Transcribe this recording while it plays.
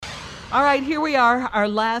All right, here we are, our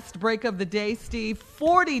last break of the day, Steve.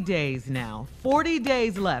 40 days now. 40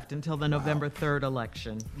 days left until the November 3rd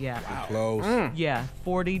election. Yeah. Wow. Close. Yeah,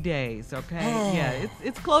 40 days, okay? Yeah,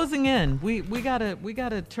 it's closing in. We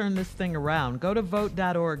gotta turn this thing around. Go to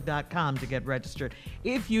vote.org.com to get registered.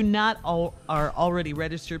 If you are already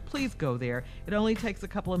registered, please go there. It only takes a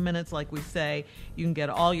couple of minutes, like we say. You can get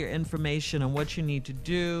all your information on what you need to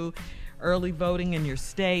do. Early voting in your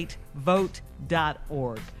state,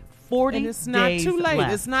 vote.org. 40 and it's not days too late.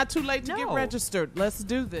 left. It's not too late to get registered. Let's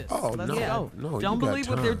do this. Oh, Let's no. go. No, Don't you believe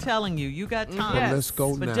got what they're time. telling you. You got time. Yes. Let's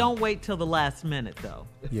go but now. don't wait till the last minute, though.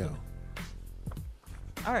 Yeah.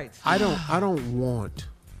 All right. I don't want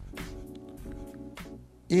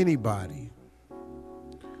anybody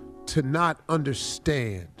to not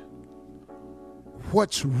understand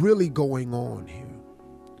what's really going on here.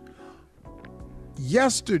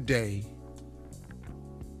 Yesterday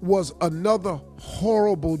was another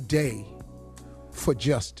horrible day for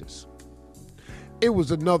justice. It was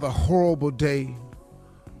another horrible day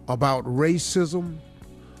about racism,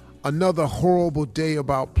 another horrible day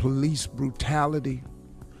about police brutality.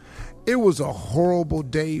 It was a horrible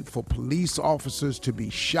day for police officers to be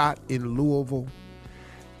shot in Louisville.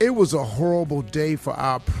 It was a horrible day for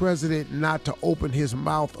our president not to open his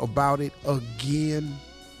mouth about it again.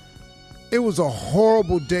 It was a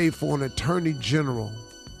horrible day for an attorney general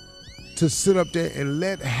to sit up there and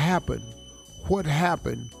let happen what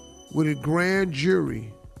happened with a grand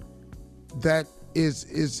jury that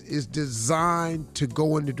is designed to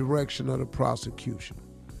go in the direction of the prosecution.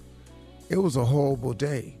 It was a horrible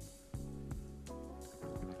day.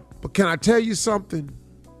 But can I tell you something?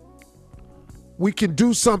 We can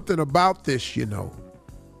do something about this, you know.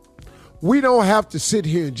 We don't have to sit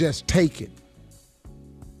here and just take it.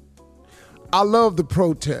 I love the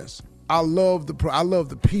protests. I love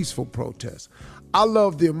the peaceful protests. I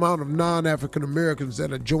love the amount of non-African Americans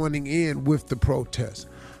that are joining in with the protests.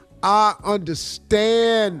 I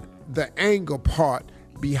understand the anger part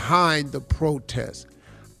behind the protest.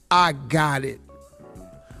 I got it.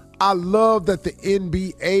 I love that the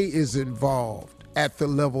NBA is involved at the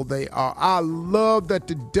level they are. I love that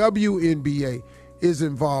the WNBA is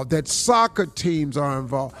involved, that soccer teams are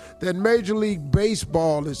involved, that Major League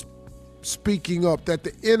Baseball is speaking up, that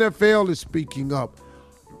the NFL is speaking up.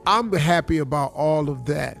 I'm happy about all of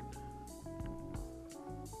that.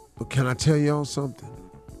 But can I tell y'all something?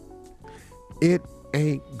 It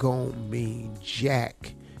ain't gonna mean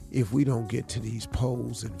jack if we don't get to these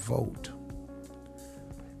polls and vote.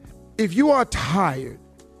 If you are tired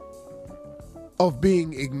of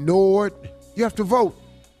being ignored, you have to vote.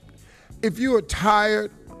 If you are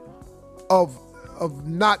tired of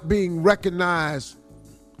not being recognized,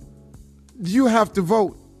 you have to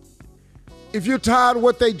vote. If you're tired of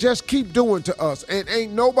what they just keep doing to us and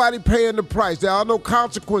ain't nobody paying the price, there are no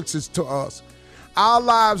consequences to us, our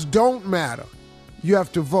lives don't matter, you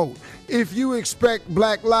have to vote. If you expect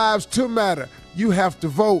black lives to matter, you have to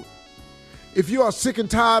vote. If you are sick and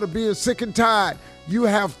tired of being sick and tired, you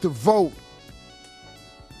have to vote.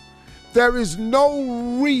 There is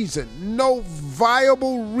no reason, no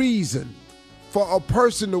viable reason for a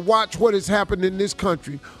person to watch what has happened in this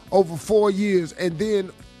country over 4 years and then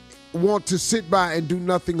want to sit by and do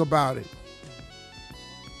nothing about it.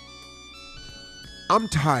 I'm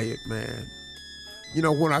tired, man. You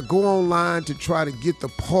know, when I go online to try to get the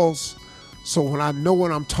pulse, so when I know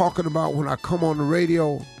what I'm talking about when I come on the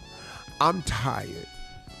radio, I'm tired.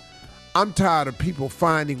 I'm tired of people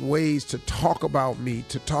finding ways to talk about me,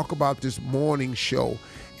 to talk about this morning show.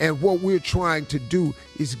 And what we're trying to do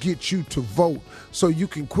is get you to vote so you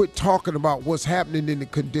can quit talking about what's happening in the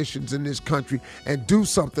conditions in this country and do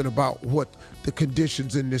something about what the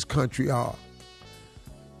conditions in this country are.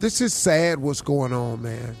 This is sad what's going on,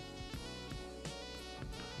 man.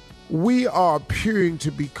 We are appearing to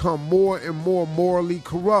become more and more morally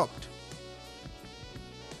corrupt.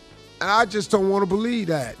 And I just don't want to believe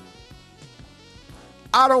that.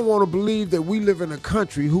 I don't want to believe that we live in a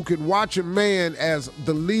country who can watch a man as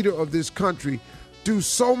the leader of this country do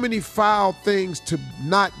so many foul things to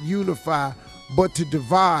not unify, but to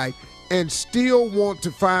divide, and still want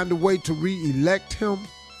to find a way to re-elect him.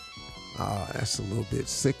 That's a little bit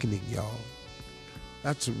sickening, y'all.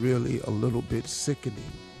 That's really a little bit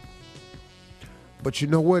sickening. But you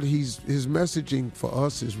know what? His messaging for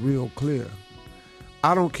us is real clear.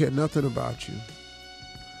 I don't care nothing about you.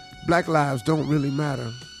 Black lives don't really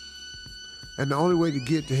matter. And the only way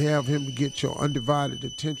to have him to get your undivided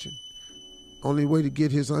attention, only way to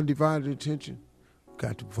get his undivided attention,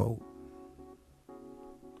 got to vote.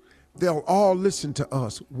 They'll all listen to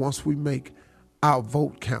us once we make our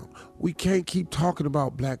vote count. We can't keep talking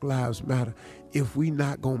about Black Lives Matter if we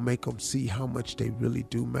not going to make them see how much they really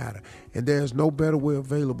do matter. And there's no better way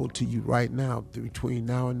available to you right now between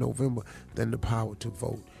now and November than the power to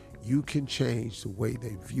vote. You can change the way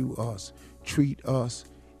they view us, treat us,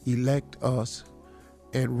 elect us,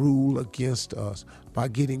 and rule against us by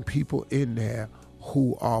getting people in there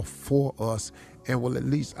who are for us. And well, at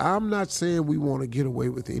least I'm not saying we want to get away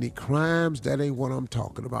with any crimes. That ain't what I'm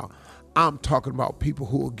talking about. I'm talking about people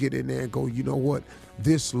who will get in there and go, you know what?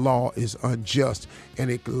 This law is unjust,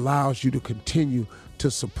 and it allows you to continue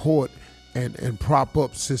to support and prop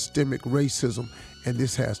up systemic racism, and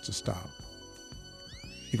this has to stop.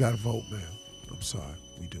 You got to vote, man. I'm sorry,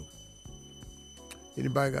 we do.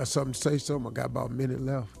 Anybody got something to say? I got about a minute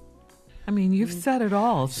left. I mean, you've said it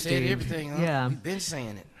all, Steve. Said everything, huh? Yeah. You've been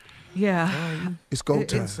saying it. Yeah. It's go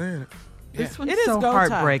time. This one's It is so go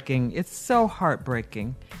heartbreaking. It's so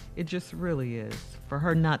heartbreaking. It just really is. For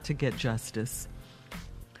her not to get justice.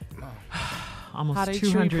 Almost How they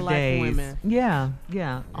 200 treat black days. women.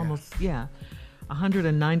 Yeah. Almost,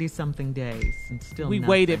 190 something days and still We nothing.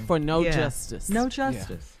 waited for no justice. No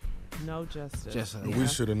justice. No justice. Just We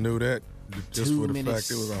should have knew that just 2 for the minutes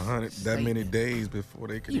fact it was 100 that many days before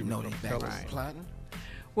they could You even know they tell back us. plotting.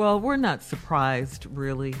 Well, we're not surprised,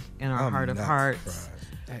 really, in our I'm heart of not hearts. surprised.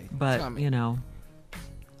 Hey, But, Tommy, you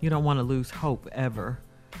don't want to lose hope ever.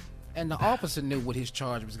 and the officer knew what his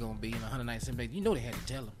charge was going to be in 197 days. You know they had to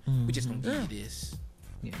tell him. We just going to give you this.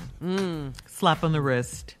 Yeah. Slap on the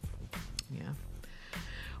wrist. Yeah.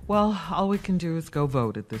 Well, all we can do is go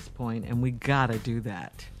vote at this point, and we got to do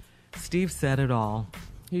that. Steve said it all.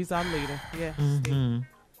 He's our leader. Yeah. Mm-hmm.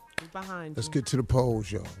 He's behind Let's you. get to the polls,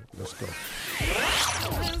 y'all. Let's go.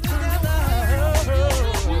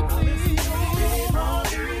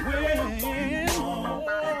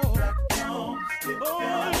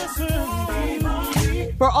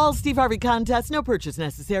 For all Steve Harvey contests, no purchase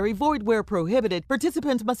necessary, void where prohibited.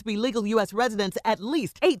 Participants must be legal U.S. residents at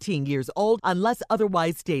least 18 years old unless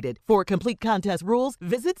otherwise stated. For complete contest rules,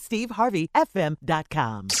 visit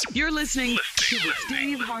SteveHarveyFM.com. You're listening to the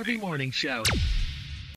Steve Harvey Morning Show.